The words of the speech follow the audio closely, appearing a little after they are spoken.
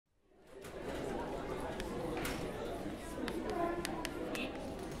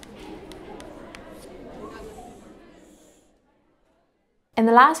In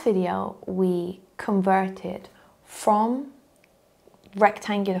the last video, we converted from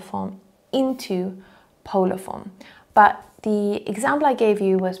rectangular form into polar form. But the example I gave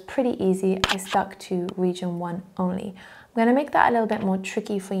you was pretty easy. I stuck to region 1 only. I'm going to make that a little bit more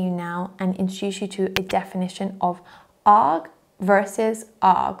tricky for you now and introduce you to a definition of arg versus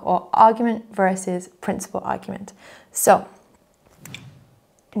arg, or argument versus principal argument. So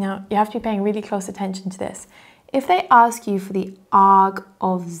now you have to be paying really close attention to this. If they ask you for the arg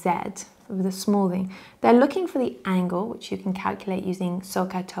of z, with a small thing, they're looking for the angle, which you can calculate using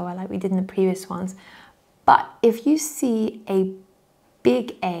SOHCAHTOA like we did in the previous ones. But if you see a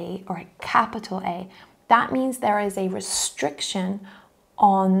big A or a capital A, that means there is a restriction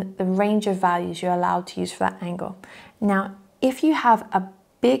on the range of values you're allowed to use for that angle. Now, if you have a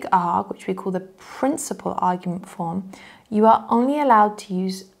big arg, which we call the principal argument form, you are only allowed to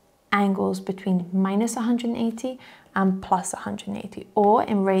use angles between minus 180 and plus 180. Or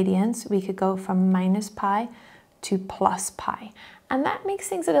in radians, we could go from minus pi to plus pi. And that makes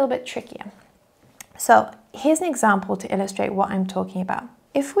things a little bit trickier. So here's an example to illustrate what I'm talking about.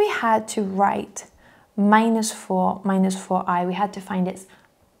 If we had to write minus 4i, we had to find its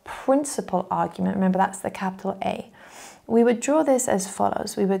principal argument. Remember, that's the capital A. We would draw this as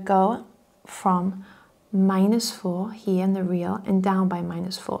follows. We would go from minus 4 here in the real and down by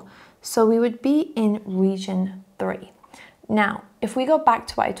minus 4. So we would be in region 3. Now, if we go back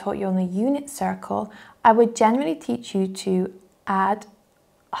to what I taught you on the unit circle, I would generally teach you to add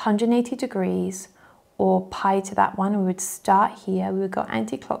 180 degrees or pi to that one. We would start here, we would go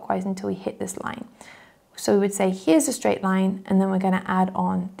anti-clockwise until we hit this line. So we would say, here's a straight line, and then we're going to add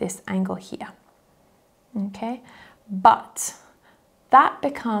on this angle here. Okay, but that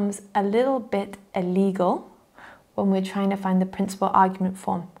becomes a little bit illegal when we're trying to find the principal argument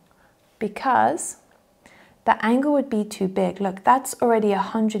form, because the angle would be too big. Look, that's already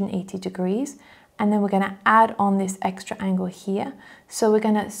 180 degrees, and then we're going to add on this extra angle here. So we're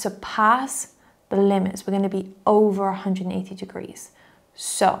going to surpass the limits. We're going to be over 180 degrees.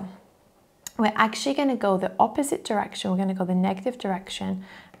 So we're actually going to go the opposite direction. We're going to go the negative direction,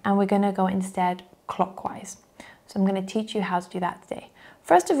 and we're going to go instead clockwise. So I'm going to teach you how to do that today.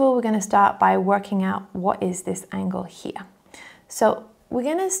 First of all, we're going to start by working out what is this angle here. So we're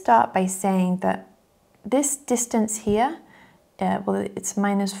going to start by saying that this distance here, well, it's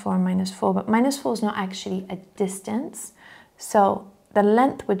minus 4 and minus 4, but minus 4 is not actually a distance. So the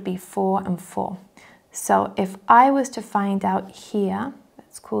length would be 4 and 4. So if I was to find out here,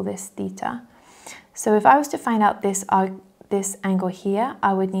 let's call this theta. So if I was to find out this angle here,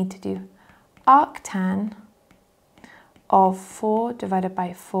 I would need to do arctan of 4 divided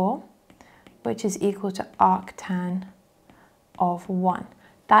by 4, which is equal to arctan of 1.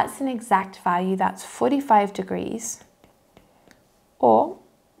 That's an exact value, that's 45 degrees, or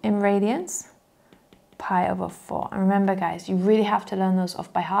in radians, pi over 4. And remember guys, you really have to learn those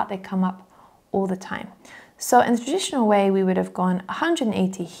off by heart, they come up all the time. So in the traditional way, we would have gone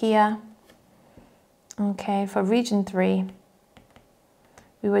 180 here, okay, for region 3,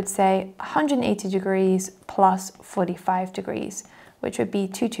 we would say 180 degrees plus 45 degrees, which would be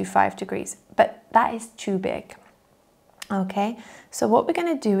 225 degrees, but that is too big. Okay, so what we're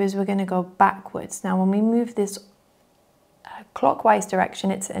going to do is we're going to go backwards. Now, when we move this clockwise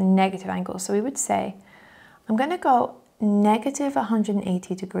direction, it's a negative angle. So we would say, I'm going to go negative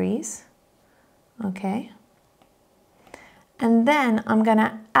 180 degrees, okay? And then I'm going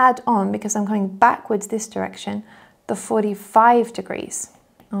to add on, because I'm going backwards this direction, the 45 degrees,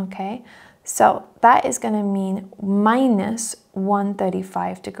 okay? So that is going to mean minus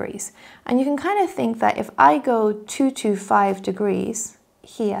 135 degrees. And you can kind of think that if I go 225 degrees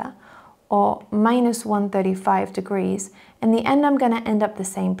here, or minus 135 degrees, in the end I'm going to end up the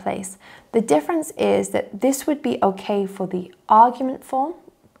same place. The difference is that this would be okay for the argument form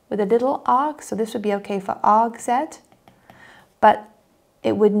with a little arg, so this would be okay for arg z, but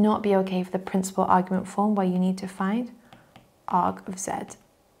it would not be okay for the principal argument form where you need to find arg of z,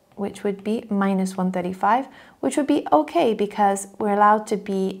 which would be minus 135, which would be okay because we're allowed to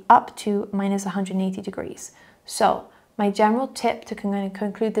be up to minus 180 degrees. So my general tip to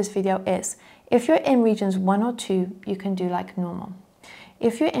conclude this video is, if you're in regions 1 or 2, you can do like normal.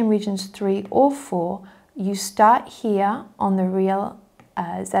 If you're in regions 3 or 4, you start here on the real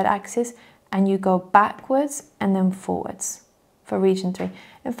z-axis and you go backwards and then forwards for region 3.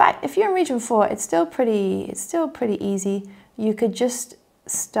 In fact, if you're in region 4, it's still pretty easy. You could just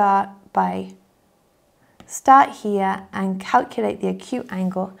start here and calculate the acute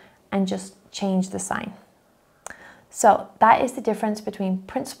angle and just change the sign. So that is the difference between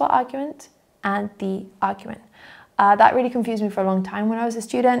principal argument and the argument. That really confused me for a long time when I was a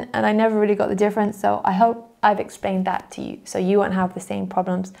student, and I never really got the difference. So I hope I've explained that to you so you won't have the same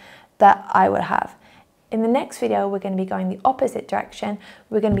problems that I would have. In the next video, we're going to be going the opposite direction.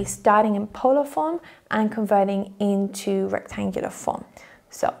 We're going to be starting in polar form and converting into rectangular form.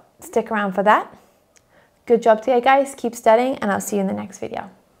 So stick around for that. Good job today, guys. Keep studying, and I'll see you in the next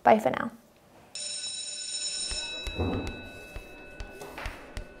video. Bye for now.